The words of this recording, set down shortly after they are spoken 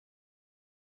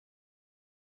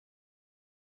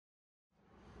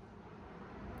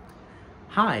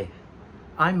Hi,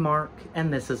 I'm Mark,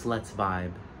 and this is Let's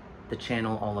Vibe, the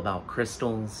channel all about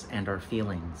crystals and our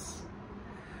feelings.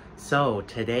 So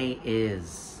today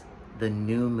is the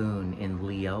new moon in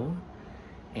Leo,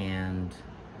 and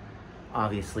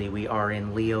obviously we are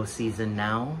in Leo season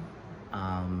now.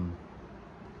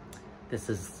 This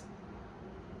is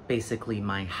basically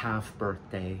my half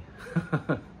birthday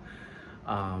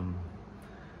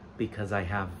because I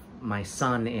have my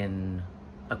sun in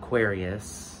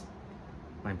Aquarius.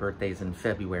 My birthday's in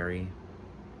February.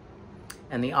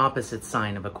 And the opposite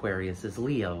sign of Aquarius is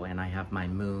Leo, and I have my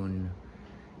moon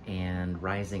and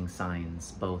rising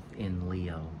signs both in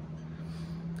Leo.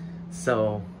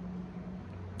 So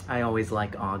I always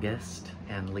like August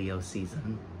and Leo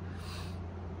season.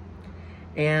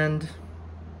 And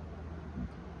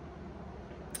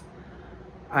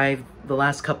the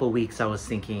last couple of weeks I was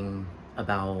thinking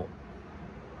about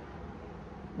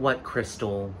what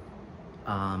crystal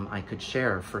I could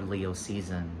share for Leo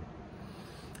season.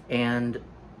 And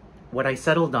what I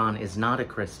settled on is not a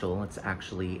crystal, it's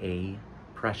actually a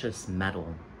precious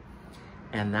metal,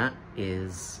 and that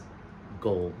is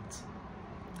gold.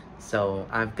 So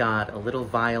I've got a little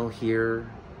vial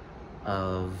here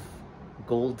of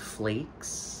gold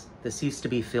flakes. This used to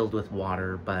be filled with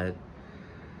water, but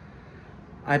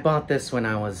I bought this when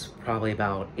I was probably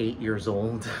about 8 years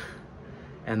old,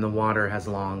 and the water has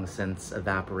long since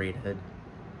evaporated.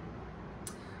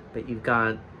 But you've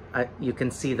got, you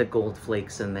can see the gold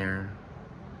flakes in there.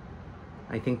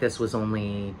 I think this was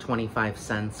only 25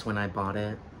 cents when I bought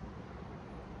it.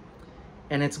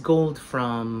 And it's gold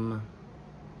from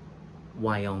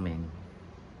Wyoming.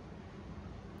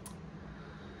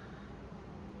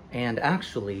 And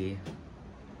actually,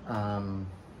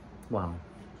 well,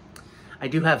 I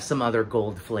do have some other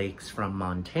gold flakes from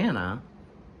Montana,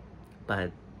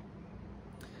 but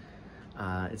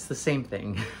it's the same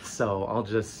thing. So I'll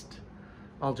just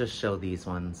show these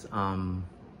ones.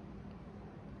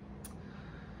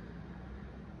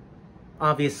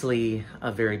 Obviously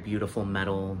a very beautiful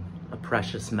metal, a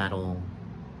precious metal.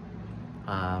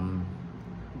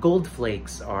 Gold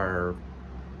flakes are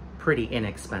pretty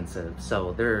inexpensive,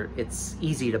 so it's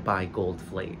easy to buy gold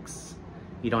flakes.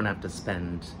 You don't have to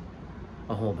spend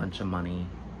a whole bunch of money,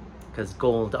 because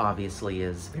gold obviously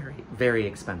is very, very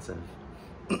expensive.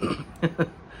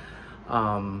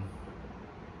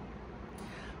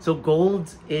 So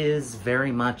gold is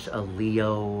very much a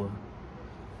Leo.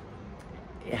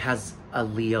 It has a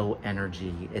Leo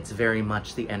energy. It's very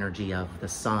much the energy of the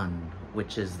sun,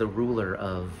 which is the ruler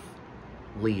of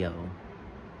Leo.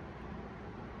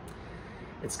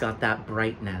 It's got that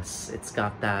brightness, it's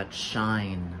got that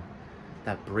shine,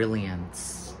 that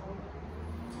brilliance.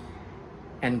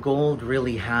 And gold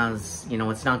really has, you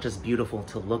know, it's not just beautiful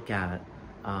to look at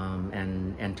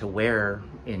and to wear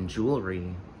in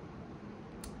jewelry,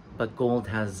 but gold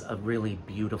has a really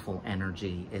beautiful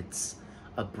energy. It's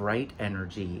a bright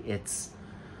energy. It's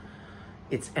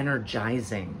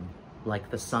energizing, like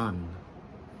the sun.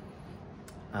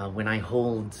 When I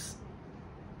hold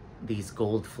these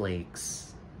gold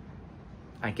flakes,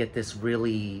 I get this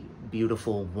really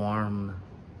beautiful, warm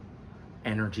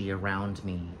energy around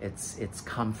me. It's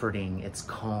comforting, it's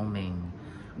calming.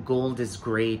 Gold is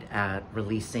great at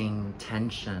releasing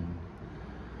tension,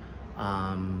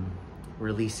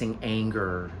 releasing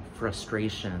anger,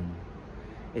 frustration.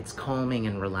 It's calming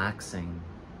and relaxing.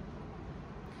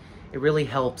 It really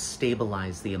helps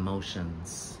stabilize the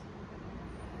emotions,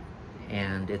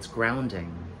 and it's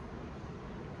grounding.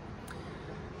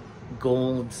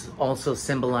 Gold also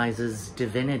symbolizes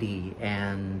divinity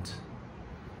and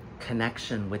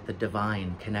connection with the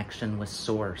divine, connection with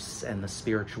source and the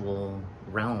spiritual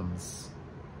realms.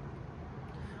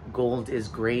 Gold is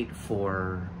great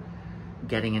for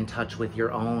getting in touch with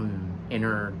your own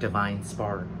inner divine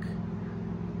spark,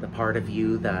 the part of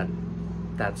you that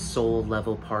soul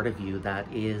level part of you that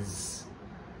is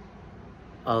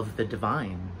of the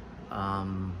divine,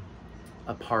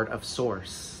 a part of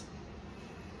source.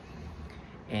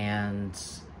 And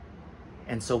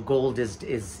so gold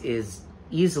is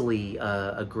easily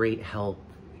a great help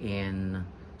in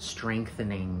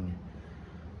strengthening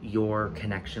your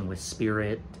connection with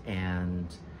spirit and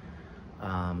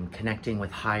connecting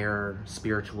with higher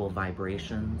spiritual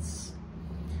vibrations.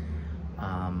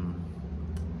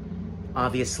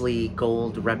 Obviously,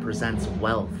 gold represents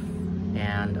wealth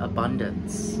and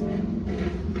abundance.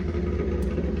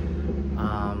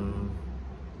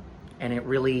 And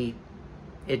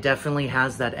it definitely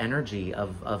has that energy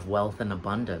of wealth and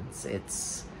abundance.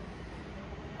 It's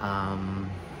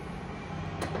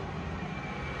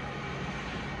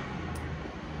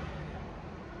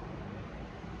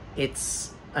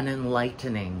an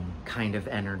enlightening kind of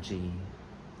energy,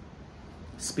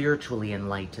 spiritually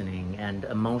enlightening and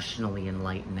emotionally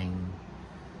enlightening,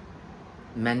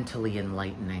 mentally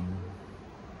enlightening.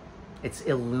 It's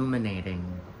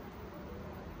illuminating.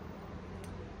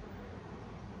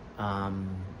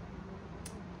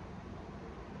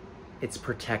 It's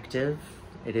protective.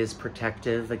 It is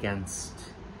protective against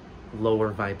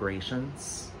lower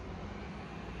vibrations.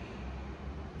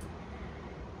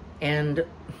 And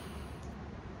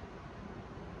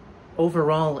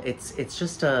overall, it's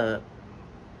just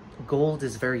gold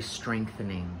is very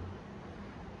strengthening.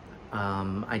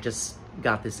 I just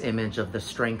got this image of the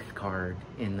strength card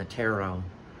in the tarot,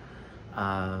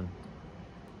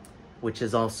 which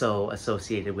is also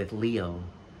associated with Leo,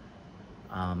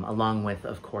 along with,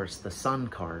 of course, the Sun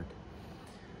card.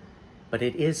 But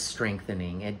it is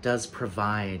strengthening. It does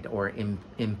provide or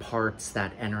imparts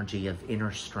that energy of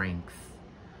inner strength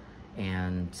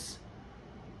and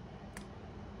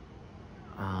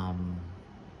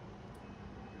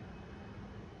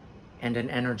an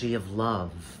energy of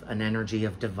love, an energy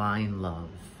of divine love,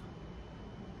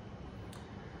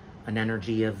 an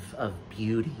energy of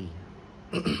beauty,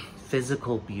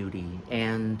 physical beauty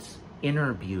and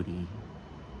inner beauty.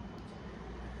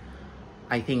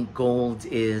 I think gold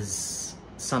is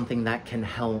something that can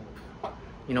help.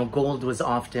 You know, gold was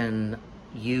often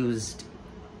used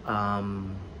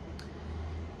in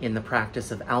the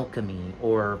practice of alchemy,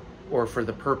 or for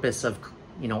the purpose of,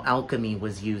 you know, alchemy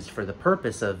was used for the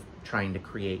purpose of trying to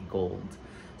create gold.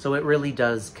 So it really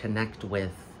does connect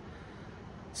with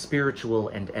spiritual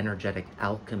and energetic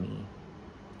alchemy.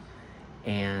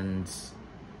 And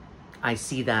I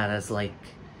see that as, like,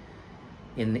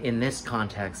 in this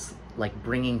context, like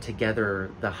bringing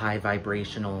together the high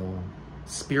vibrational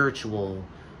spiritual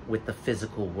with the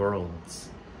physical worlds,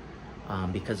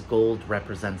 because gold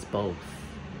represents both,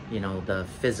 you know, the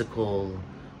physical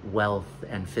wealth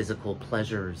and physical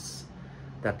pleasures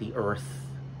that the earth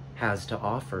has to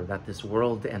offer, that this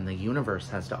world and the universe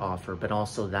has to offer, but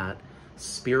also that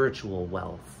spiritual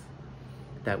wealth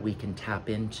that we can tap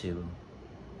into.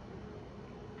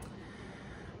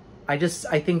 I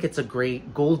think it's a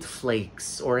great, gold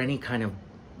flakes or any kind of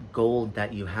gold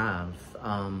that you have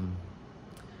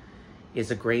is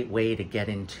a great way to get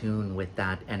in tune with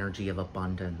that energy of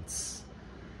abundance.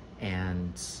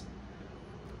 And,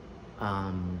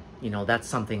 you know, that's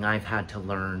something I've had to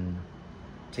learn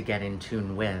to get in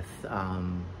tune with,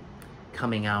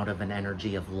 coming out of an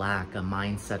energy of lack, a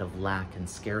mindset of lack and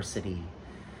scarcity.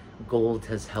 Gold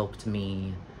has helped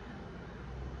me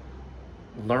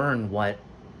learn what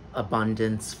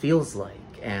abundance feels like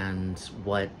and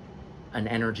what an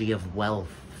energy of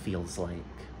wealth feels like.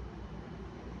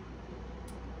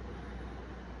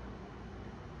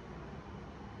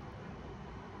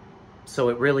 So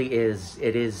it really is,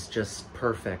 it is just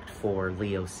perfect for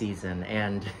Leo season.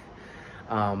 And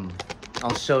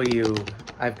I'll show you,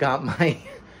 I've got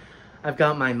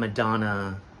my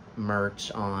Madonna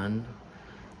merch on.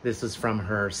 This is from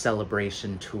her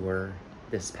celebration tour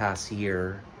this past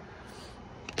year.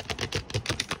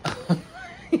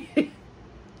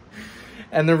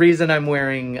 And the reason I'm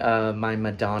wearing my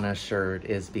Madonna shirt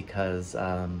is because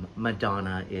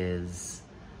Madonna is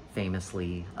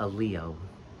famously a Leo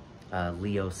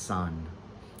sun.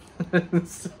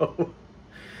 So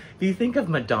if you think of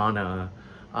Madonna,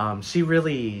 she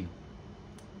really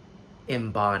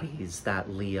embodies that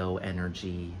Leo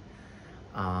energy.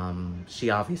 She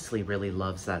obviously really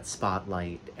loves that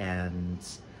spotlight, and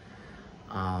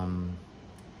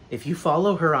if you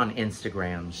follow her on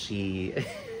Instagram, she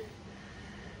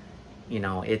you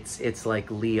know, it's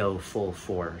like Leo full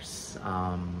force.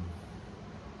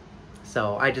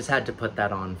 So I just had to put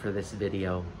that on for this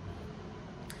video.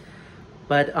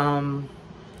 But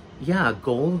yeah,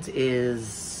 gold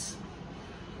is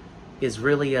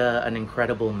really an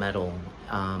incredible metal,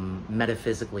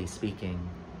 metaphysically speaking.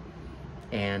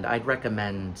 And I'd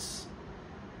recommend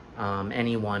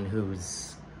anyone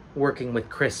who's working with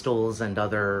crystals and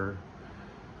other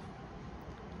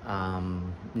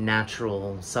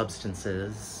natural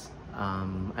substances,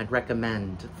 I'd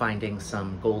recommend finding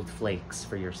some gold flakes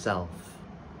for yourself.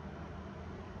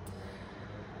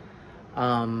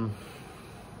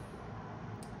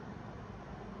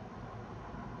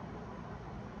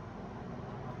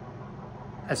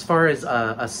 As far as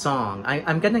a song,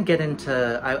 I'm gonna get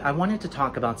into, I wanted to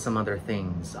talk about some other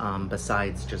things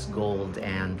besides just gold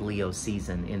and Leo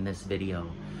season in this video.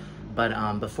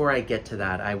 But before I get to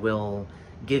that, I will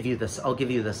give you this, I'll give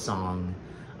you the song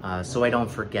so I don't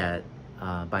forget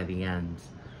by the end.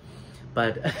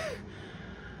 But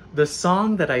the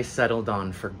song that I settled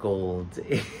on for gold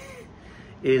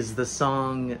is the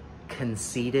song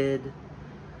Conceited,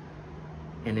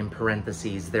 and in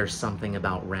parentheses, there's something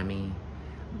about Remy,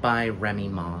 by Remy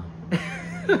Ma.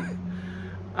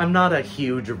 I'm not a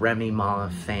huge Remy Ma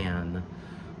fan,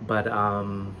 but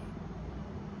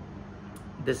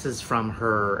this is from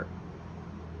her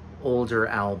older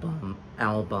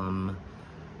album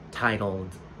titled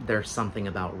There's Something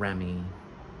About Remy.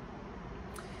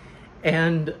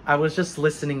 And I was just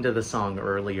listening to the song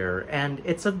earlier, and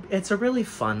it's a really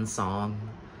fun song,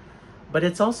 but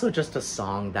it's also just a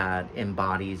song that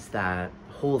embodies that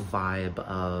whole vibe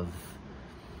of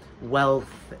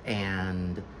wealth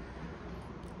and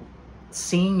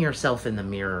seeing yourself in the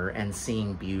mirror and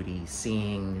seeing beauty,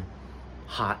 seeing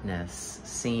hotness,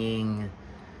 seeing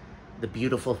the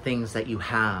beautiful things that you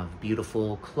have,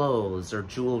 beautiful clothes or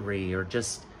jewelry or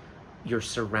just your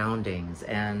surroundings,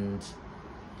 and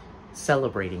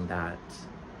celebrating that.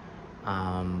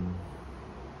 And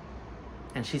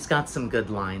she's got some good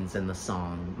lines in the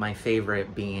song. My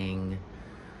favorite being,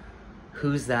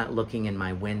 "Who's that looking in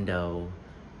my window?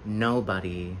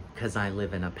 Nobody, 'cause I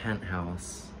live in a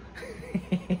penthouse."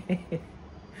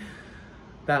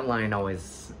 That line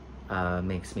always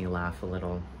makes me laugh a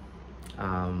little.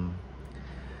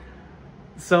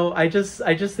 So I just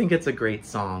think it's a great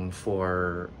song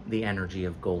for the energy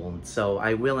of gold. So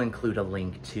I will include a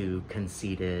link to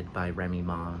Conceited by Remy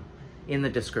Ma in the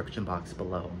description box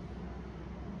below.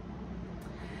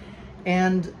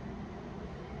 And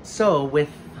so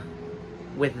with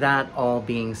that all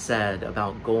being said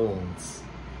about golds,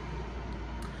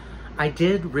 I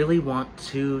did really want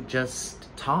to just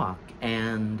talk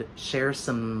and share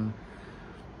some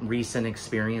recent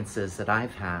experiences that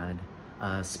I've had,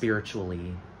 spiritual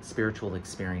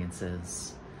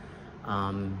experiences,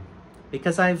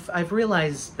 because I've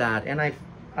realized that, and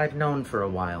I've known for a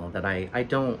while that I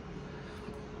don't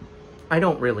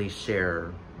really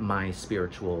share my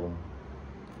spiritual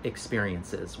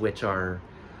experiences, which are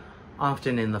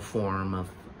often in the form of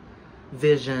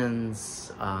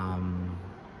visions.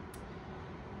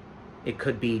 It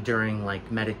could be during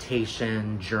like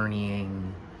meditation,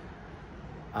 journeying,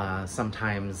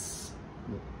 sometimes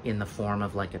in the form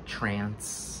of like a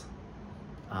trance.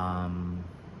 And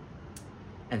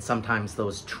sometimes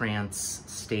those trance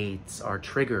states are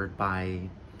triggered by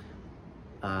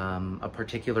a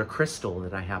particular crystal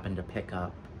that I happen to pick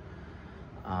up.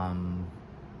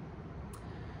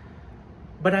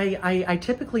 But I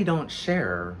typically don't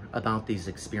share about these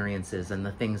experiences and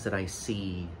the things that I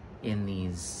see in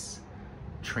these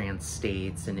trance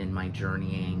states and in my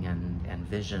journeying and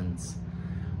visions.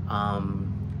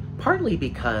 Partly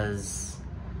because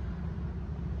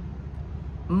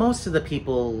most of the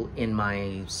people in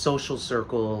my social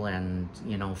circle and,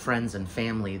 you know, friends and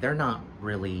family, they're not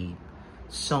really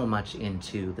so much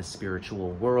into the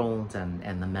spiritual world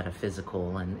and the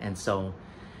metaphysical, and so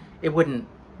it wouldn't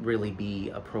really be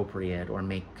appropriate or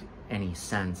make any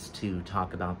sense to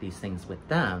talk about these things with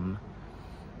them.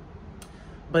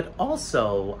 But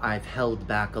also, I've held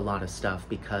back a lot of stuff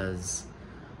because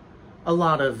a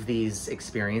lot of these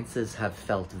experiences have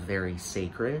felt very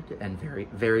sacred and very,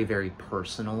 very, very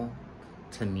personal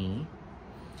to me.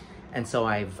 And so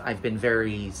I've been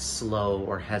very slow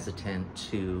or hesitant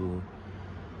to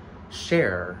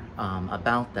share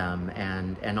about them.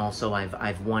 And also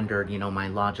I've wondered, you know, my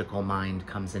logical mind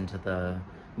comes into the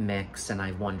mix, and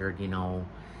I've wondered, you know,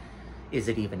 is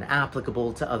it even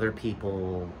applicable to other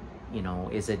people? You know,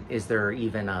 is there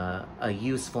even a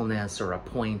usefulness or a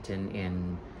point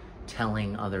in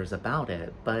telling others about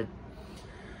it? But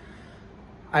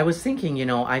I was thinking, you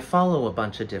know, I follow a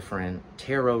bunch of different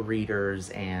tarot readers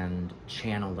and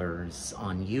channelers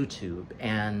on YouTube,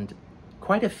 and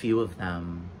quite a few of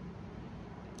them,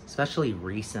 especially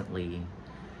recently,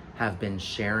 have been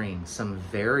sharing some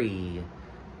very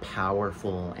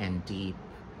powerful and deep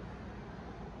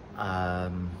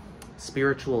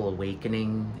spiritual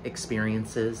awakening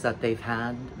experiences that they've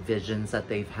had, visions that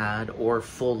they've had, or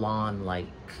full-on like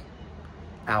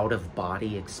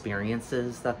out-of-body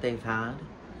experiences that they've had.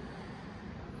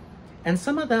 And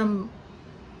some of them,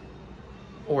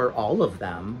 or all of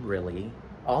them, really,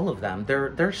 all of them,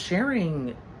 they're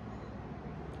sharing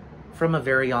from a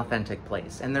very authentic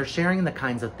place, and they're sharing the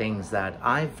kinds of things that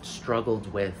I've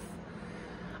struggled with.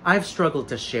 I've struggled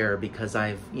to share because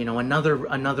you know,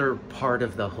 another part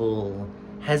of the whole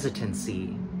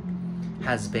hesitancy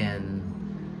has been,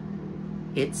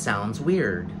 it sounds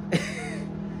weird.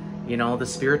 You know, the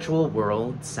spiritual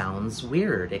world sounds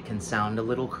weird. It can sound a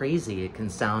little crazy. It can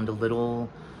sound a little,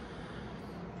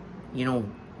 you know,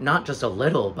 not just a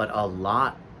little, but a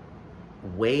lot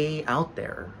way out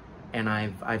there. And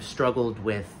I've struggled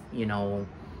with, you know,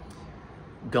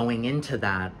 going into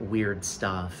that weird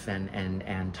stuff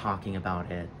and talking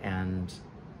about it. And,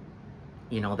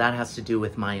 you know, that has to do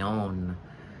with my own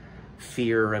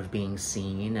fear of being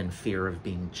seen and fear of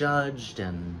being judged.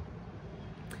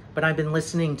 But I've been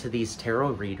listening to these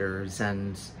tarot readers,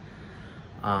 and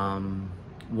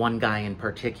one guy in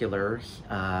particular,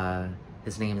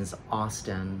 his name is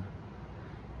Austin,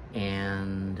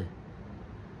 and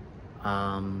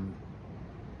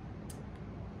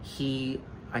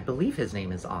I believe his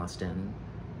name is Austin,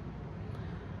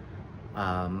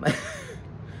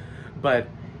 but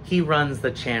he runs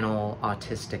the channel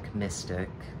Autistic Mystic,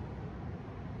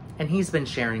 and he's been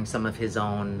sharing some of his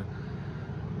own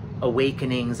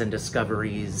awakenings and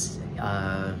discoveries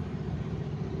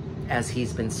as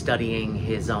he's been studying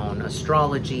his own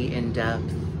astrology in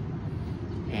depth,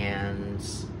 and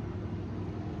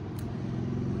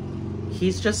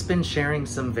he's just been sharing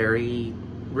some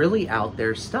really out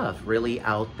there stuff, really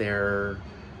out there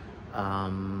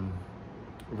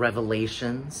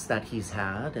revelations that he's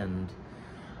had. And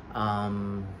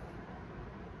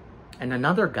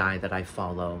another guy that I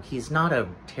follow, he's not a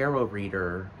tarot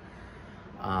reader,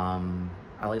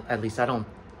 at least I don't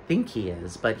think he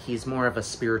is, but he's more of a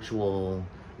spiritual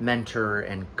mentor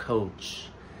and coach,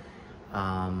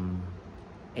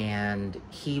 and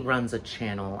he runs a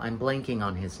channel, I'm blanking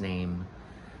on his name,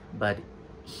 but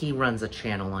he runs a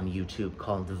channel on YouTube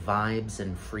called Vibes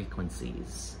and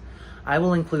Frequencies. I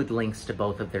will include links to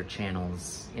both of their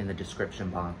channels in the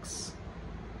description box.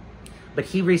 But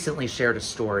he recently shared a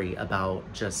story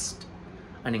about just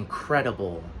an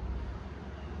incredible,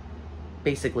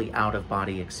 basically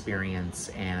out-of-body experience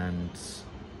and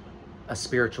a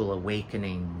spiritual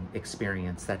awakening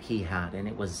experience that he had. And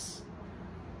it was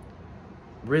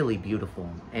really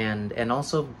beautiful and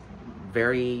also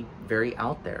very, very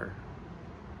out there.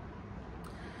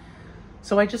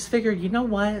 So I just figured, you know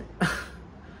what?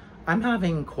 I'm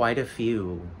having quite a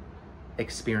few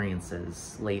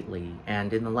experiences lately,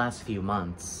 and in the last few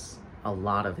months, a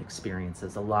lot of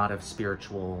experiences, a lot of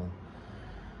spiritual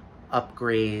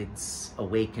upgrades,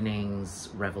 awakenings,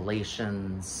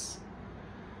 revelations.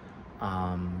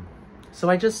 So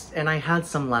I had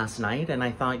some last night, and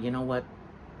I thought, you know what?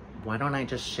 Why don't I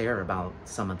just share about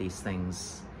some of these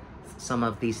things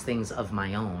of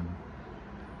my own?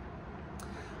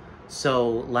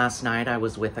 So last night I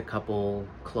was with a couple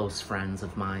close friends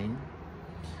of mine.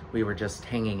 We were just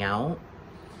hanging out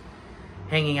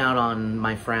on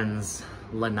my friend's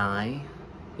lanai.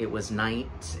 It was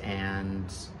night,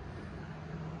 and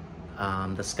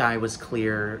the sky was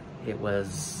clear. It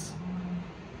was,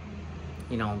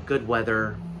 you know, good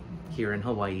weather here in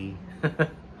Hawaii.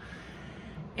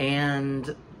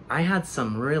 And I had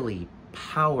some really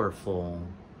powerful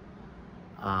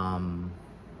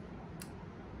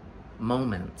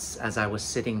moments as I was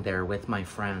sitting there with my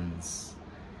friends.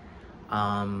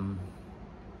 And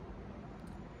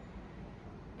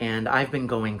I've been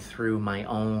going through my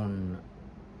own,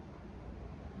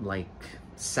 like,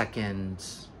 second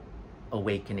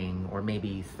awakening or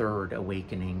maybe third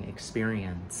awakening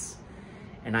experience.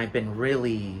 And I've been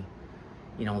really,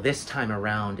 you know, this time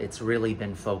around, it's really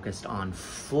been focused on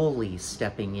fully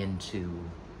stepping into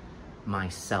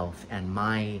myself and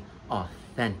my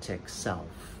authentic self.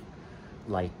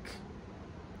 Like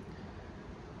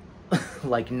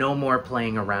no more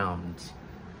playing around,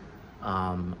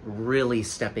 really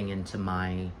stepping into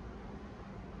my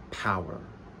power,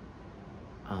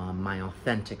 my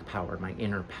authentic power, my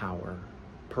inner power,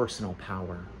 personal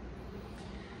power.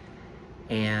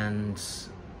 And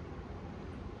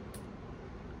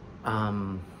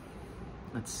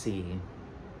let's see.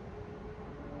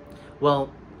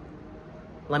 Well,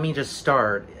 let me just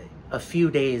start a few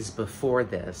days before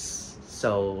this.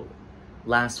 So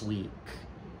last week,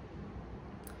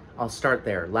 I'll start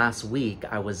there. Last week,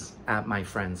 I was at my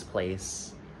friend's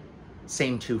place,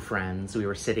 same two friends. We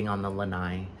were sitting on the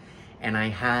lanai, and I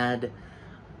had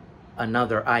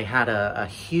a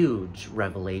huge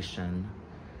revelation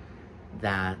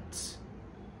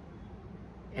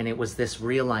and it was this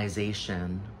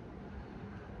realization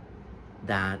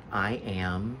that I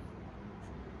am,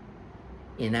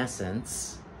 in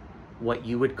essence, what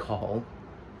you would call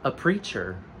a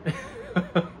preacher.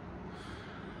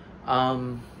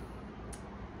 And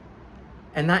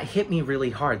that hit me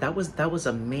really hard. That was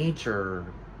a major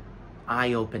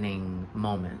eye-opening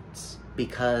moment,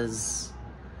 because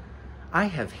I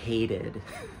have hated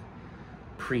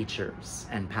preachers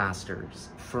and pastors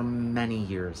for many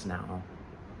years now.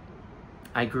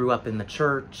 I grew up in the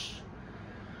church.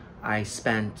 I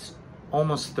spent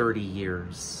almost 30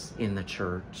 years in the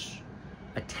church,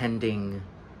 attending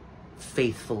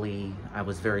faithfully. I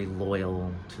was very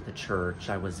loyal to the church.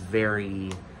 I was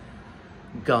very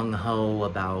gung-ho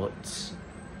about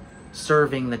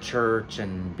serving the church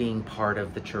and being part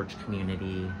of the church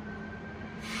community.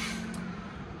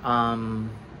 And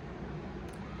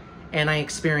I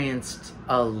experienced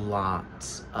a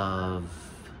lot of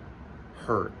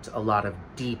hurt, a lot of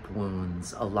deep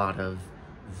wounds, a lot of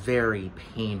very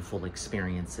painful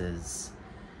experiences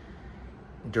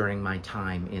during my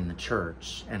time in the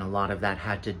church. And a lot of that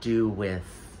had to do with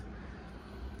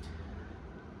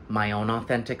my own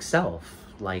authentic self,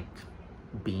 like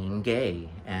being gay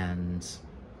and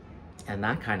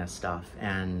that kind of stuff.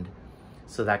 And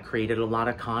so that created a lot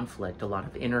of conflict, a lot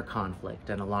of inner conflict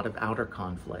and a lot of outer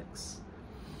conflicts.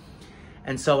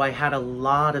 And so I had a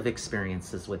lot of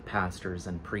experiences with pastors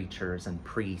and preachers and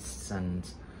priests, and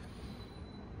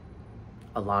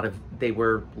they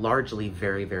were largely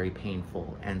very, very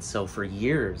painful. And so for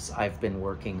years, I've been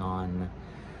working on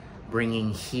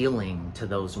bringing healing to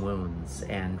those wounds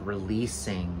and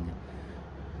releasing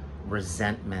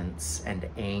resentments and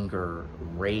anger,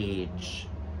 rage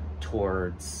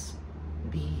towards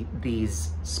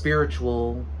these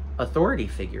spiritual authority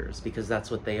figures, because that's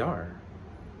what they are.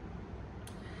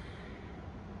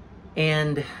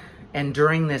 And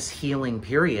during this healing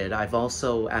period, I've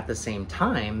also at the same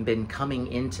time been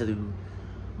coming into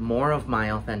more of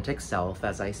my authentic self,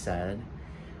 as I said,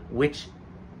 which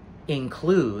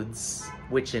involves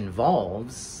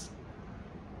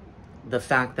the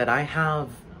fact that I have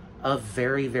a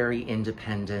very, very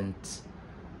independent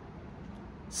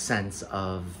sense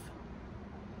of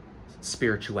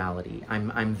spirituality.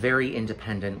 I'm very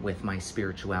independent with my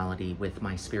spirituality, with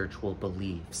my spiritual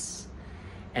beliefs,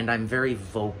 and I'm very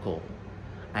vocal.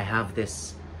 I have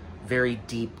this very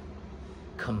deep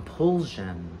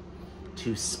compulsion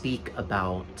to speak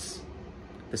about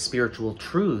the spiritual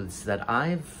truths that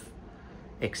I've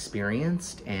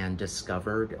experienced and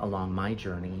discovered along my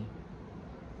journey.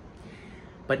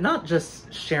 But not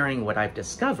just sharing what I've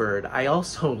discovered, I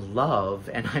also love,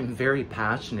 and I'm very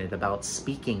passionate about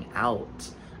speaking out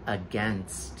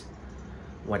against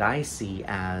what I see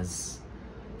as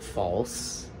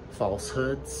falsehoods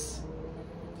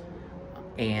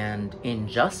and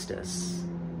injustice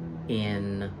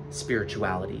in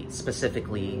spirituality,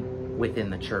 specifically within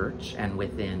the church and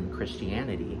within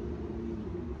Christianity.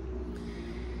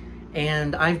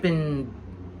 And I've been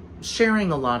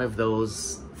sharing a lot of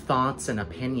those thoughts and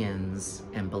opinions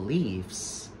and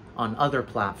beliefs on other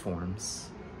platforms,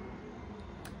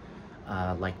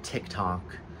 like TikTok.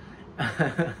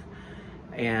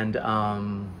 And,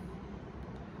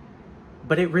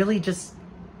 but it really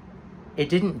it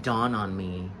didn't dawn on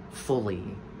me fully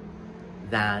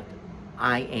that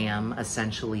I am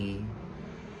essentially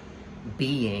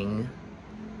being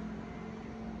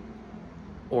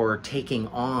or taking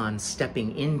on,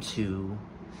 stepping into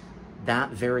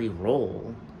that very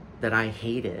role that I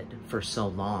hated for so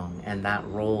long, and that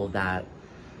role that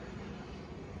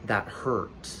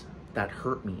hurt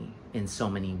me in so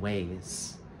many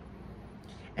ways.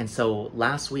 And so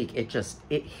last week, it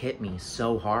hit me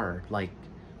so hard. Like,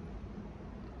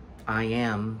 I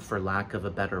am, for lack of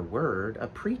a better word, a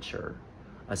preacher,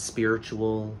 a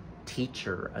spiritual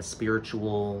teacher, a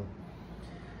spiritual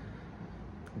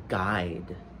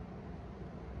guide,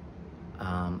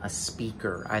 a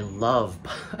speaker. I love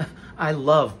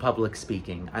public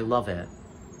speaking. I love it.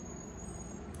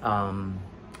 I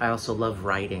also love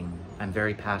writing. I'm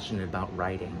very passionate about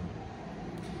writing.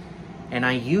 And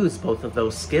I use both of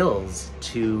those skills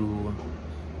to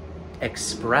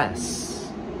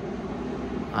express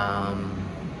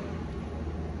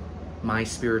my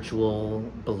spiritual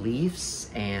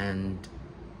beliefs and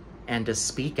to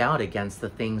speak out against the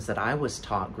things that I was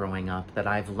taught growing up that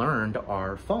I've learned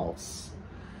are false,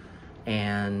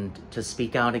 and to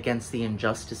speak out against the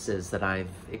injustices that I've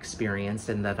experienced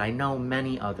and that I know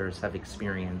many others have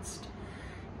experienced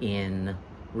in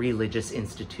religious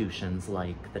institutions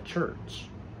like the church.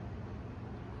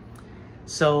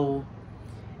 So,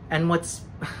 and what's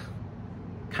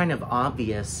kind of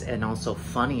obvious and also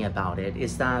funny about it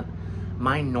is that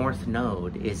my North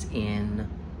Node is in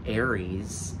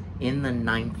Aries in the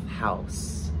 9th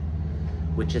house,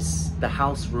 which is the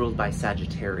house ruled by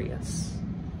Sagittarius.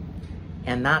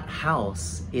 And that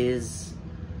house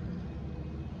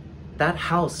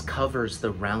covers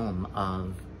the realm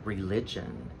of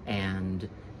religion and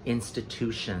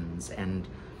institutions and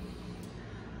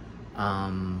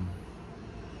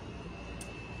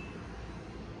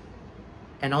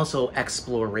also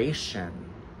exploration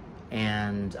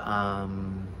and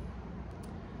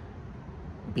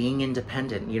being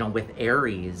independent. You know, with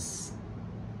Aries,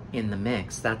 in the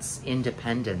mix. That's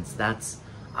independence. That's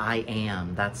I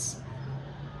am. That's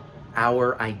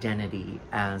our identity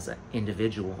as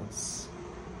individuals.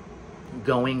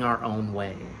 Going our own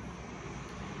way.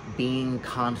 Being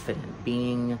confident.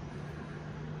 Being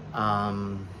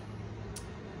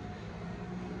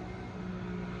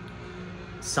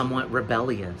somewhat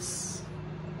rebellious.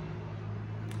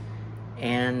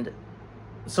 And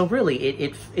so really,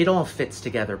 it all fits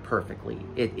together perfectly.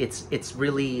 It's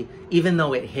really, even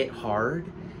though it hit hard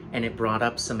and it brought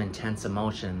up some intense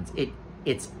emotions,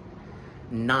 it's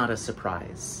not a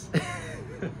surprise.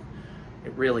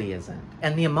 It really isn't.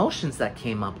 And the emotions that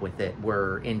came up with it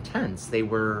were intense. It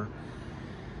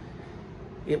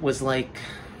was like,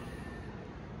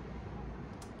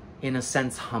 in a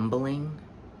sense, humbling.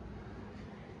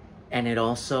 And it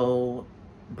also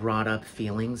brought up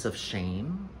feelings of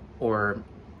shame, or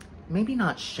maybe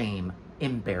not shame,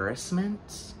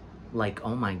 embarrassment. Like,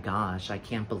 oh my gosh, I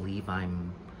can't believe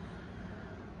I'm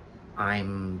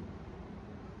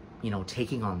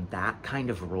taking on that kind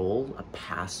of role, a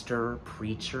pastor,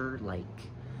 preacher. Like,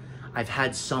 I've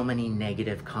had so many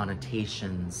negative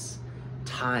connotations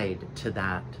tied to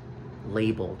that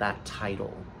label, that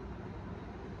title,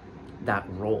 that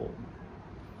role.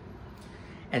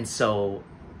 And so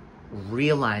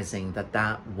realizing that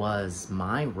that was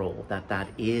my role, that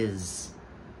is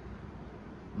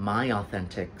my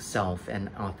authentic self and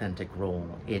authentic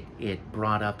role, it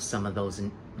brought up some of those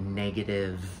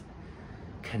negative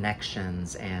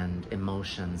connections and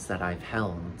emotions that I've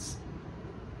held.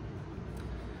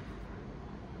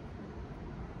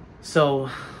 So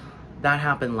that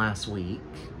happened last week,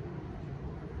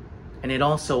 and it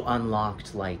also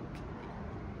unlocked like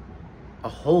a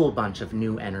whole bunch of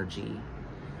new energy.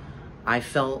 I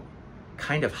felt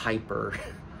kind of hyper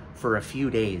for a few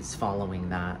days following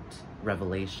that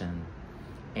revelation,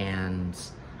 and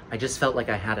I just felt like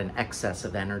I had an excess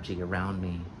of energy around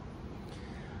me.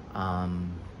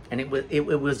 And it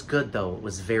was good though. It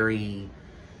was very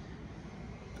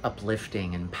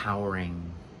uplifting,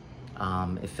 empowering.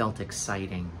 It felt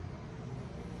exciting.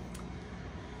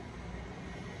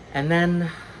 And then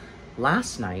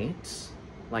last night,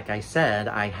 like I said,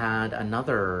 I had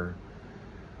another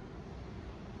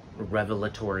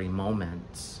revelatory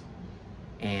moment,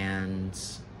 and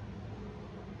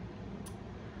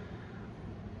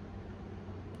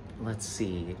let's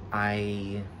see,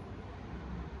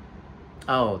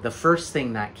 the first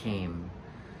thing that came,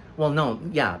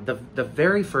 the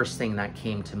very first thing that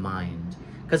came to mind,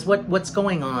 because what's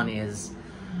going on is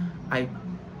I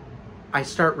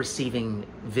start receiving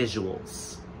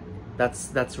visuals.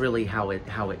 That's really how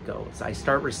it goes. I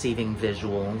start receiving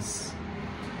visuals,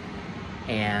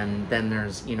 and then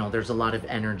there's a lot of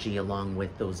energy along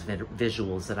with those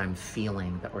visuals that I'm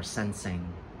feeling or sensing.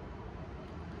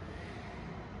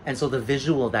 And so the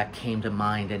visual that came to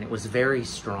mind, and it was very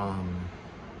strong,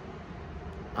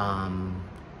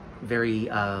 very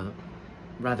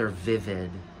rather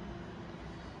vivid.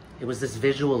 It was this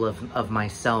visual of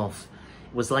myself.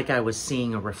 It was like I was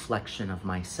seeing a reflection of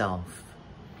myself.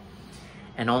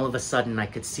 And all of a sudden I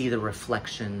could see the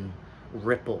reflection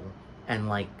ripple and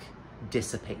like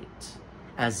dissipate,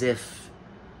 as if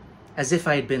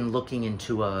I had been looking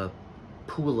into a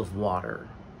pool of water,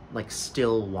 like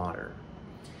still water,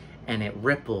 and it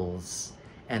ripples,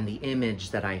 and the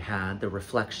image that I had, the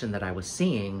reflection that I was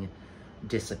seeing,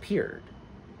 disappeared.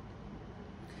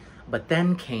 But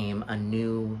then came a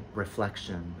new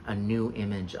reflection, a new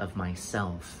image of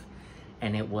myself,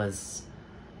 and it was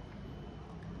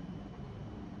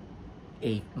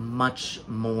a much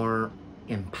more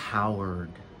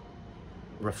empowered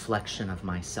reflection of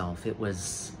myself. It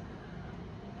was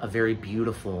a very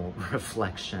beautiful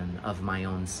reflection of my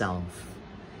own self.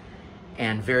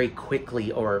 And very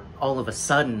quickly, or all of a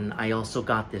sudden, I also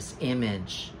got this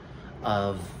image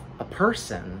of a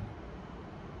person,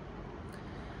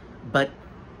 but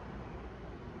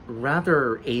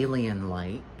rather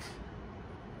alien-like.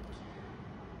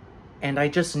 And I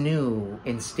just knew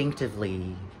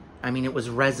instinctively, it was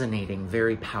resonating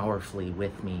very powerfully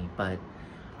with me, but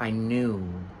I knew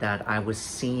that I was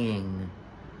seeing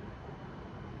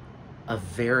a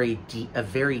very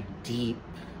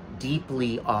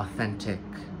deeply authentic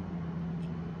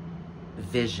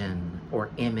vision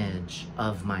or image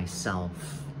of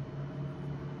myself.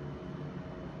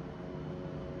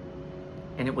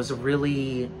 And it was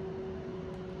very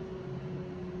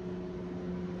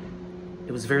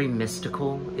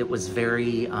mystical. It was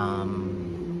very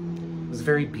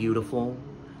beautiful.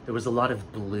 There was a lot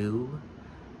of blue.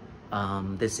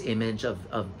 This image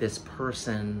of this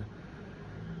person,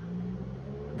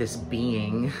 this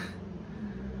being,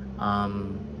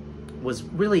 was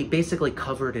really basically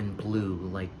covered in blue.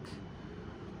 Like,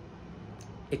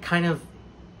 it kind of,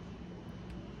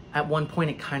 at one point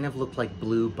it kind of looked like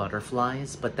blue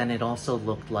butterflies, but then it also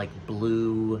looked like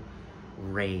blue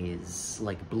rays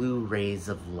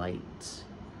of light.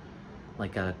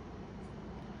 Like a,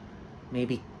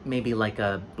 maybe like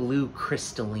a blue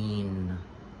crystalline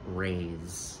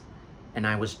rays. And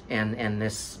I was, and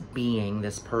this being,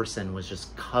 this person was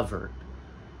just covered,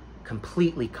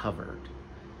 completely covered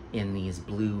in these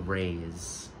blue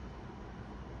rays.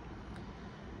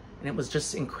 And it was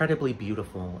just incredibly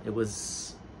beautiful. It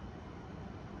was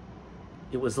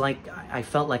like, I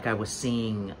felt like I was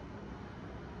seeing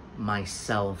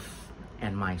myself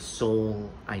and my soul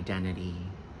identity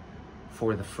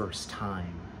for the first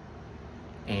time.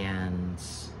 And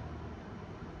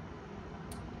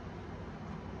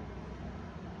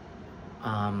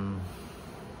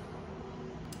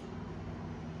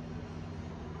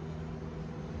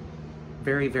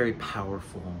very, very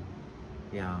powerful.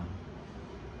 Yeah.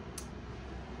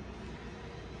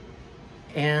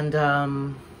 And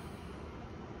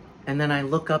then I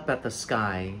look up at the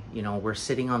sky. You know, we're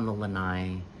sitting on the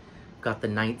lanai, got the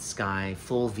night sky,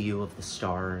 full view of the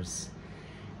stars,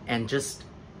 and just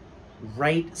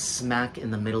right smack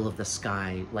in the middle of the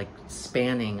sky, like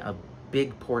spanning a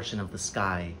big portion of the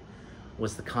sky,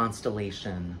 was the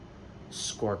constellation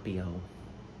Scorpio.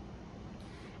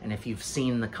 And if you've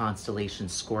seen the constellation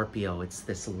Scorpio, it's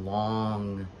this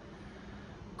long,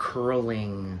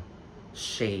 curling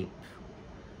shape,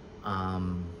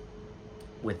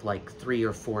 with like 3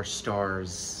 or 4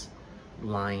 stars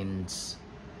lined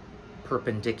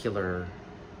perpendicular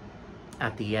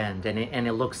at the end, and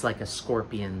it looks like a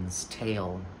scorpion's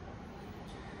tail.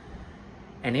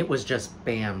 And it was just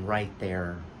bam, right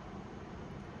there,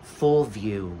 full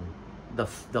view, the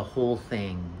whole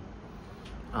thing.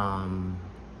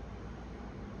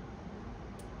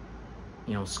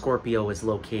 You know, Scorpio is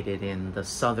located in the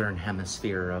southern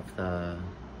hemisphere of the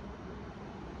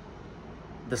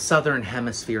southern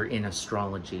hemisphere in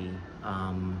astrology,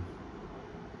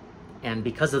 and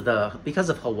because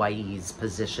of Hawaii's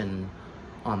position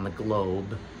on the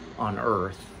globe, on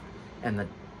Earth, and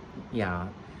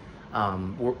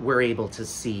you're able to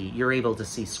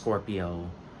see Scorpio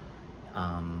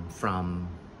from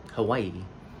Hawaii.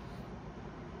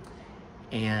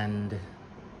 And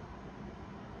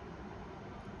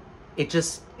it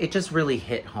just really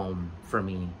hit home for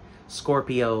me.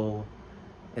 Scorpio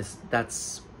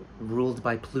that's ruled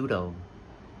by Pluto,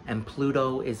 and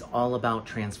Pluto is all about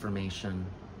transformation,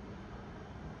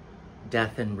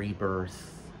 death and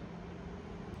rebirth.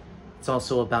 It's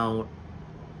also about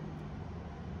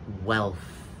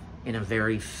wealth in a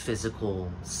very physical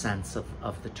sense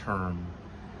of the term,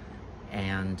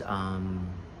 and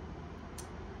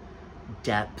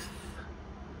depth,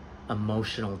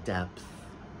 emotional depth.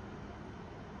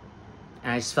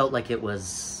 And I just felt like it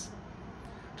was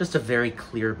just a very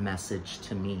clear message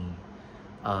to me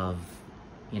of,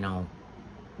 you know,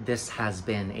 this has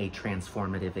been a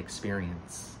transformative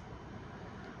experience.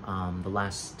 The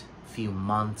last few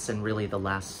months and really the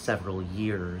last several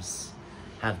years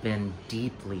have been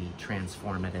deeply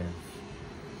transformative.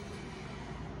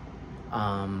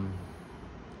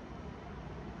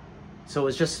 So it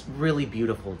was just really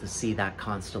beautiful to see that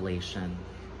constellation.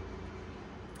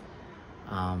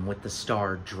 With the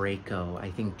star Draco.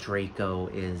 I think Draco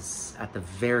is at the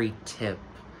very tip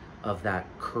of that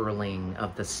curling,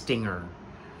 of the stinger.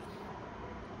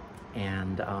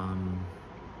 And it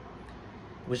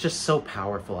was just so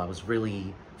powerful. I was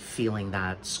really feeling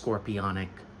that scorpionic,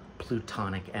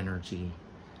 plutonic energy.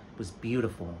 It was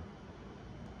beautiful.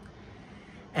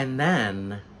 And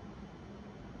then,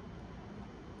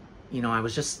 you know, I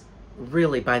was just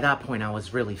really, by that point, I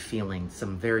was really feeling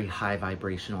some very high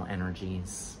vibrational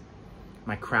energies.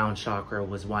 My crown chakra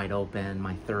was wide open.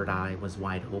 My third eye was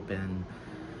wide open.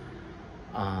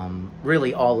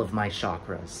 Really, all of my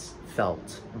chakras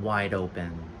felt wide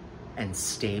open and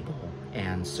stable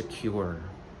and secure.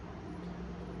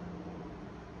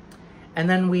 And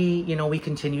then we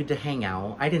continued to hang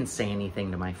out. I didn't say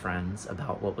anything to my friends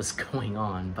about what was going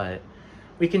on, but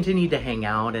we continued to hang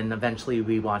out, and eventually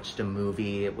we watched a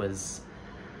movie. It was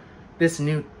this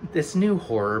new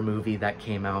horror movie that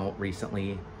came out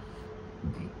recently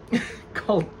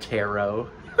called Tarot.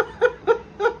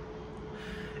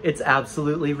 It's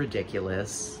absolutely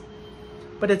ridiculous,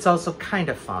 but it's also kind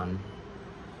of fun,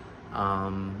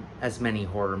 as many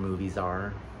horror movies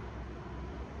are.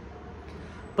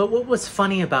 But what was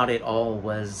funny about it all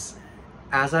was,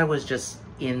 as I was just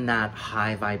in that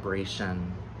high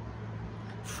vibration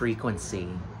frequency,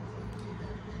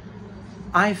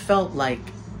 I felt like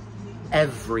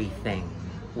everything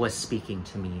was speaking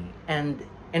to me. And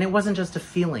it wasn't just a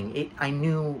feeling. I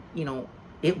knew, you know,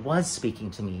 it was speaking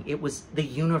to me. It was, the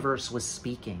universe was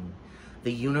speaking.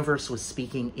 The universe was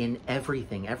speaking in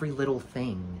everything, every little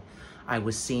thing. I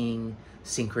was seeing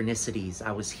synchronicities.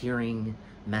 I was hearing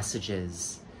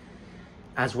messages.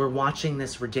 As we're watching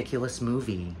this ridiculous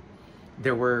movie,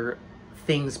 there were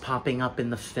things popping up in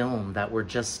the film that were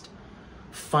just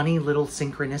funny little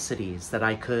synchronicities that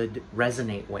I could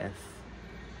resonate with.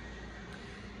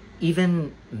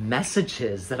 Even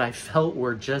messages that I felt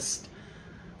were just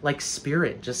like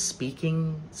spirit, just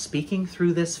speaking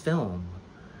through this film.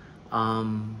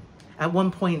 At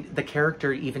one point, the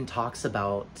character even talks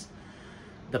about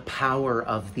the power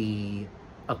of the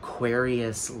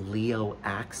Aquarius-Leo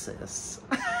axis,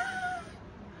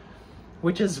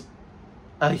 which is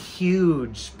a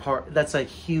huge part. That's a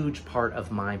huge part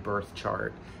of my birth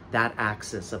chart, that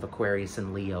axis of Aquarius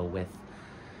and Leo, with,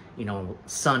 you know,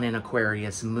 sun in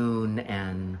Aquarius, moon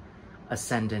and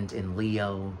ascendant in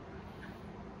Leo.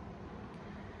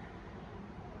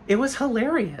 It was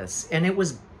hilarious, and it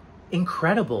was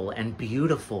incredible and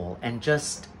beautiful, and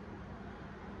just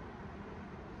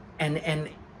and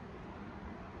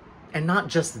not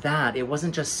just that. It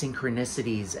wasn't just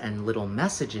synchronicities and little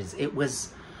messages. It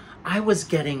was, I was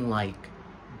getting like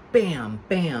bam,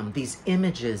 bam, these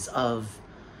images of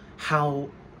how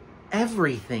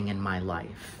everything in my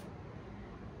life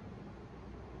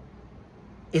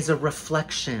is a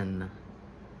reflection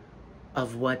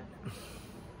of what,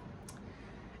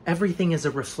 everything is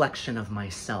a reflection of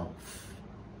myself.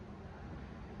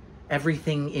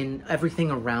 Everything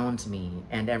around me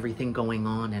and everything going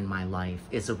on in my life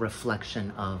is a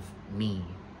reflection of me.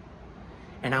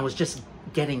 And I was just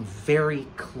getting very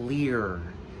clear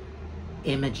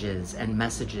images and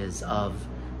messages of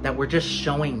that were just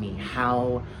showing me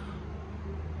how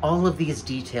all of these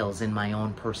details in my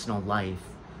own personal life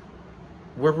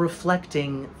were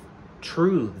reflecting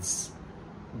truths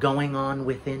going on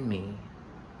within me.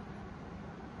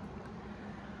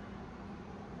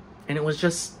 And it was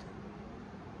just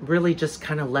really just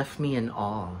kind of left me in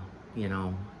awe, you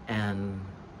know. And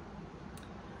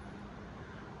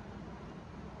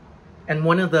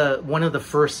one of the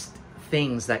first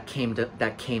things that came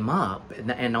up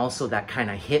and also that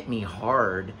kind of hit me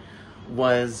hard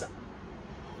was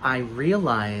I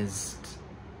realized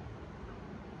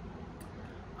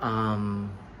I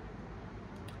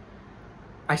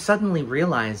suddenly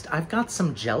realized I've got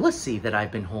some jealousy that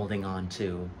I've been holding on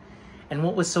to. And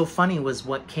what was so funny was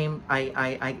what came,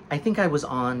 I think I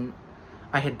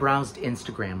had browsed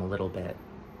Instagram a little bit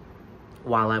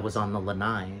while I was on the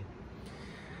lanai.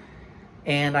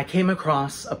 And I came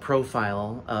across a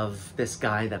profile of this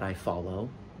guy that I follow.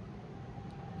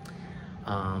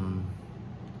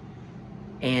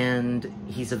 And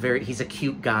he's a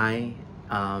cute guy.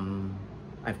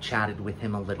 I've chatted with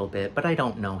him a little bit, but I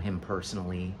don't know him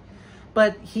personally.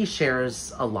 But he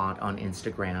shares a lot on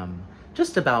Instagram,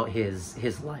 just about his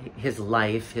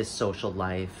life, his social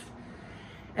life.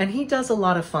 And he does a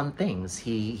lot of fun things.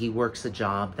 He works a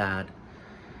job that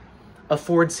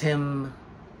affords him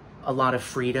a lot of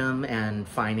freedom and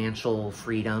financial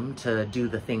freedom to do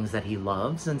the things that he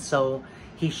loves. And so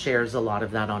he shares a lot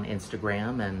of that on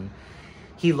Instagram, and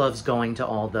he loves going to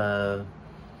all the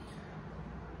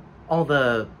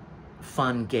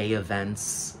fun gay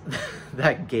events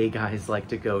that gay guys like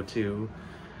to go to.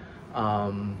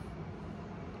 And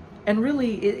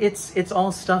really, it's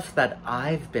all stuff that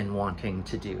I've been wanting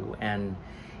to do. And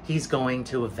he's going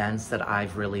to events that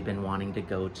I've really been wanting to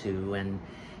go to. And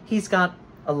he's got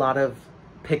a lot of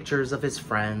pictures of his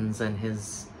friends and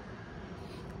his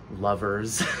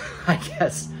lovers, I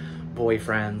guess,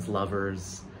 boyfriends,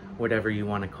 lovers, whatever you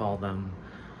want to call them.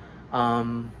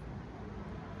 And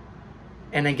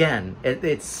again,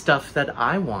 it's stuff that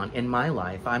I want in my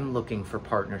life. I'm looking for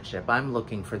partnership. I'm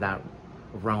looking for that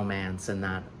romance and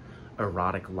that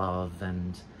erotic love,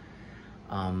 and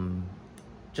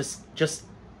just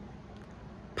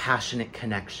passionate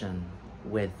connection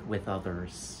with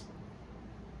others.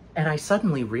 And I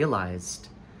suddenly realized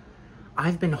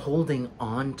I've been holding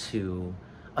on to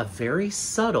a very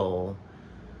subtle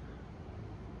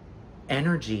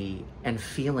energy and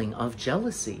feeling of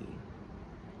jealousy.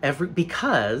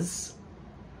 Because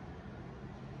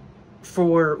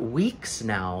for weeks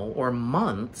now, or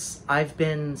months, I've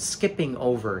been skipping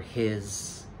over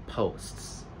his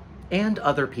posts and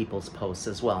other people's posts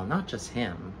as well, not just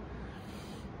him.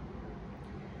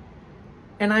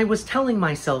 And I was telling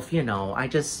myself, you know, I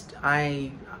don't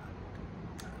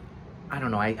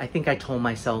know, I think I told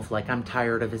myself, like, I'm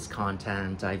tired of his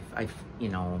content.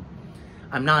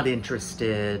 I'm not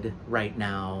interested right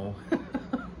now.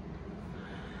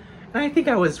 And I think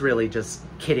I was really just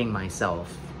kidding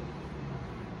myself.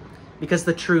 Because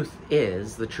the truth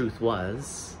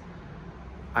was,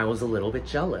 I was a little bit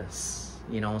jealous,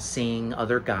 you know, seeing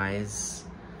other guys,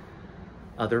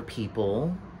 other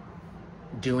people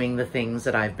doing the things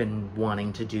that I've been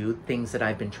wanting to do, things that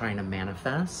I've been trying to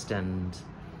manifest, and,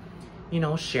 you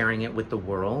know, sharing it with the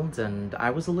world. And I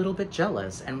was a little bit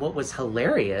jealous. And what was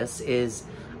hilarious is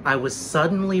I was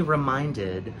suddenly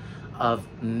reminded of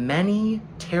many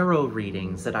tarot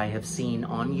readings that I have seen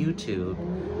on YouTube.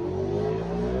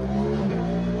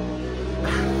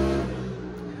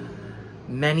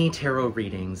 Many tarot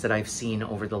readings that I've seen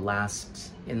over in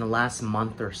the last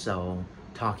month or so,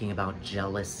 talking about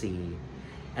jealousy.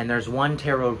 And there's one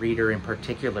tarot reader in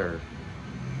particular.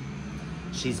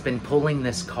 She's been pulling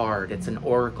this card. It's an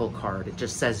oracle card. It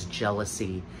just says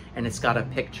jealousy, and it's got a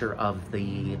picture of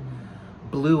the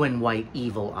blue and white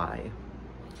evil eye.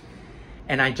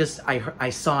 And I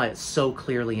saw it so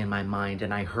clearly in my mind,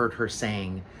 and I heard her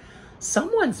saying,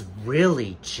 someone's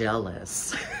really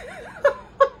jealous.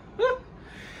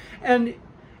 And,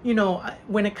 you know,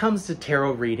 when it comes to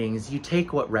tarot readings, you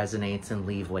take what resonates and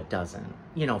leave what doesn't,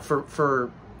 you know,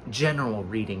 for general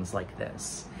readings like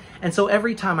this. And so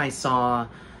every time I saw,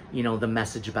 you know, the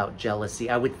message about jealousy,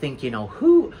 I would think, you know,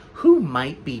 who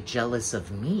might be jealous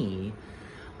of me?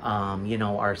 You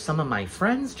know, are some of my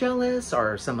friends jealous?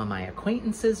 Are some of my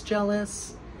acquaintances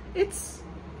jealous? It's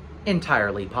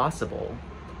entirely possible.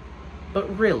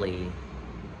 But really,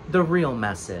 the real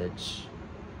message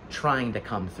trying to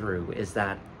come through is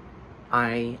that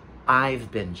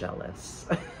I've been jealous.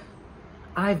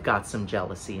 I've got some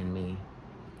jealousy in me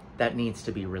that needs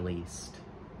to be released.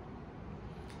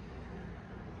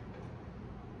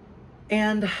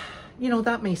 And, you know,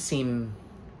 that may seem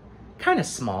kind of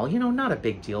small, you know, not a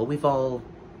big deal. We've all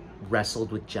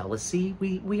wrestled with jealousy.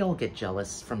 We all get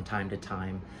jealous from time to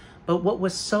time. But what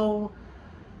was so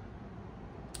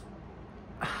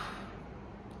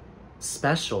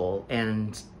special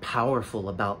and powerful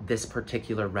about this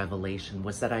particular revelation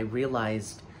was that I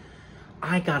realized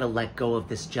I gotta let go of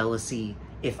this jealousy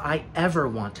if I ever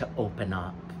want to open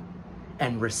up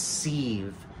and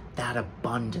receive that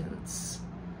abundance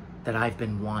that I've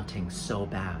been wanting so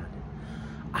bad.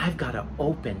 I've got to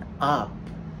open up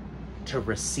to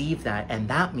receive that, and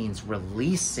that means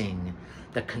releasing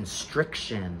the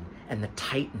constriction and the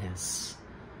tightness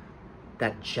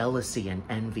that jealousy and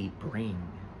envy bring.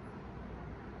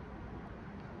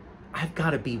 I've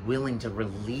got to be willing to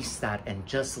release that and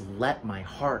just let my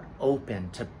heart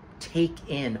open to take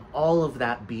in all of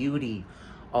that beauty,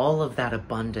 all of that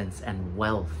abundance and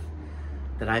wealth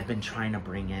that I've been trying to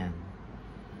bring in.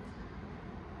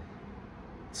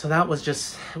 So that was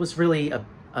just, it was really a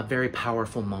very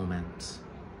powerful moment.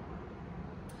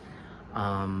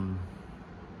 And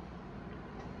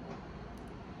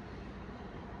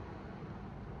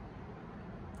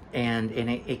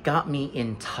it got me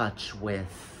in touch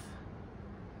with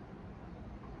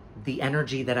the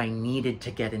energy that I needed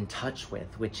to get in touch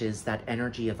with, which is that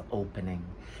energy of opening.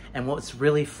 And what's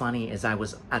really funny is I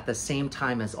was, at the same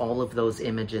time as all of those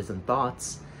images and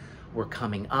thoughts were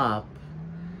coming up,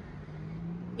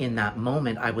 in that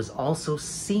moment, I was also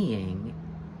seeing,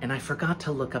 and I forgot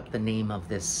to look up the name of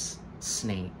this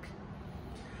snake,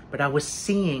 but I was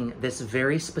seeing this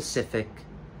very specific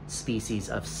species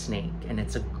of snake, and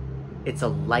it's a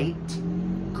light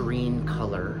green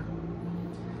color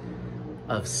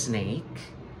of snake.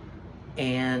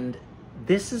 And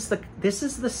this is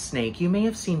the snake. You may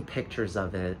have seen pictures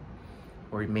of it,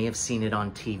 or you may have seen it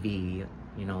on TV,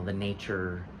 you know, the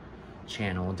Nature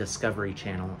Channel, Discovery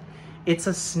Channel. It's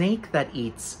a snake that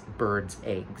eats birds'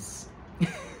 eggs.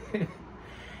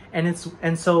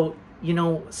 And so, you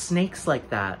know, snakes like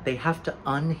that, they have to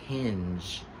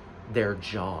unhinge their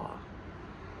jaw.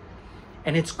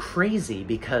 And it's crazy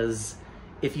because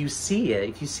if you see it,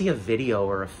 if you see a video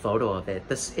or a photo of it,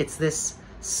 it's this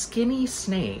skinny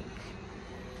snake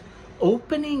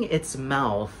opening its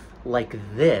mouth like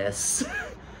this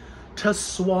to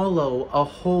swallow a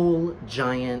whole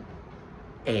giant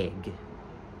egg.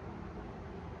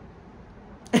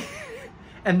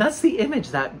 And that's the image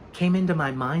that came into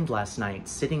my mind last night,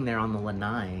 sitting there on the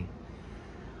lanai,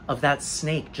 of that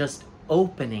snake just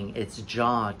opening its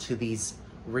jaw to these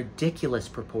ridiculous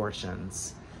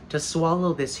proportions to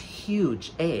swallow this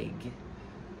huge egg.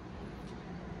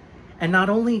 And not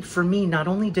only, for me, not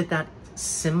only did that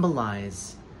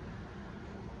symbolize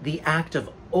the act of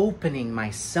opening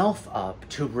myself up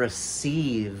to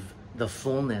receive the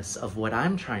fullness of what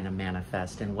I'm trying to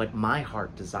manifest and what my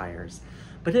heart desires,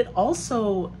 but it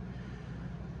also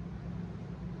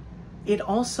it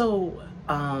also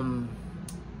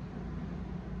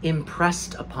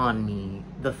impressed upon me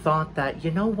the thought that,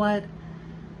 you know what,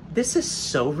 this is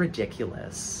so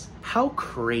ridiculous. How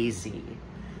crazy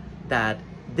that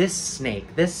this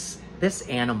snake, this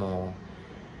animal,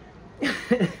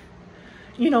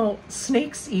 you know,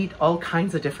 snakes eat all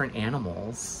kinds of different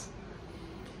animals.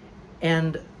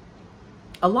 And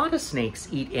a lot of snakes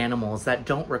eat animals that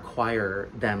don't require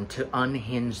them to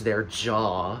unhinge their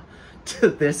jaw to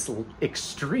this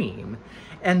extreme.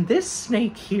 And this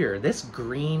snake here, this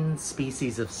green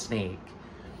species of snake,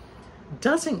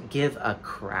 doesn't give a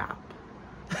crap.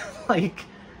 Like,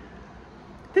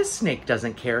 this snake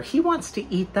doesn't care. He wants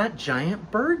to eat that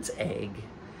giant bird's egg.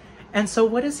 And so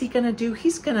what is he gonna do?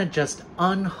 He's gonna just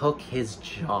unhook his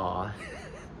jaw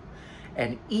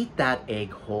and eat that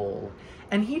egg whole.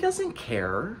 And he doesn't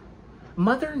care.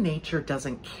 Mother Nature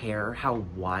doesn't care how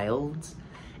wild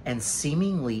and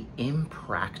seemingly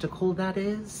impractical that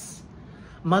is.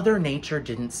 Mother Nature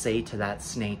didn't say to that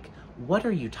snake, what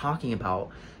are you talking about?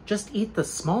 Just eat the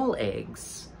small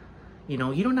eggs. You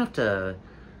know, you don't have to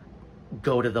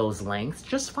go to those lengths.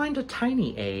 Just find a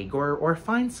tiny egg or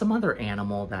find some other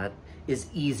animal that is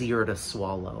easier to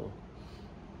swallow.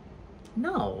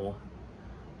 No.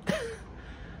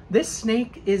 This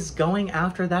snake is going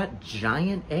after that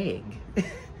giant egg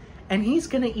and he's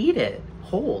gonna eat it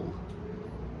whole.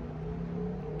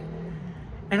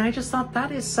 And I just thought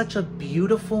that is such a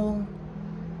beautiful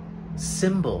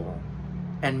symbol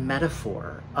and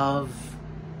metaphor of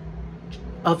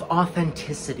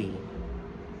authenticity,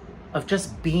 of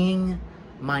just being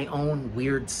my own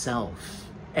weird self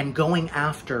and going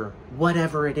after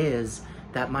whatever it is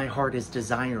that my heart is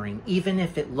desiring, even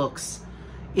if it looks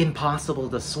impossible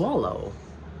to swallow.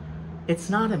 It's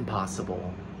not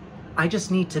impossible. I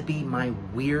just need to be my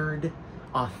weird,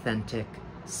 authentic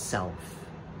self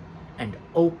and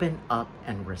open up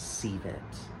and receive it.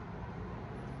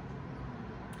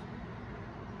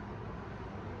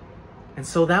 And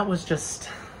so that was just,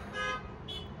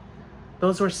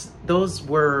 those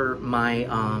were my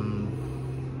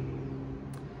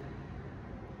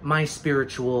my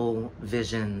spiritual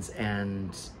visions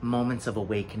and moments of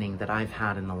awakening that I've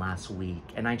had in the last week.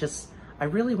 And I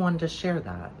really wanted to share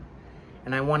that.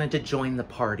 And I wanted to join the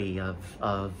party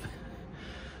of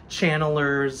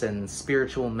channelers and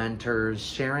spiritual mentors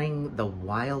sharing the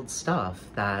wild stuff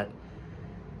that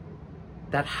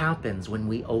happens when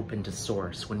we open to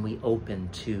Source, when we open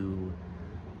to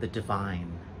the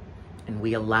divine, and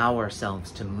we allow ourselves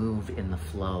to move in the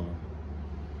flow.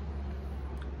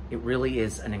 It really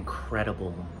is an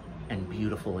incredible and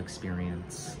beautiful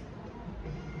experience.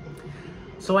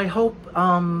 So I hope,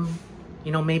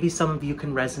 you know, maybe some of you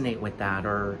can resonate with that,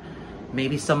 or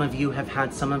maybe some of you have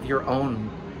had some of your own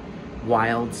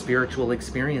wild spiritual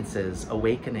experiences,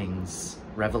 awakenings,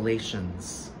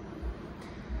 revelations.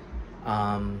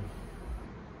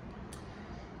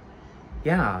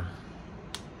 Yeah.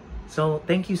 So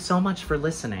thank you so much for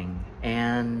listening.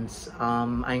 And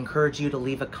I encourage you to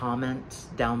leave a comment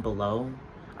down below.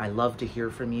 I love to hear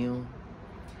from you.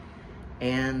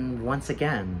 And once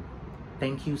again,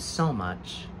 thank you so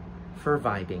much for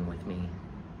vibing with me.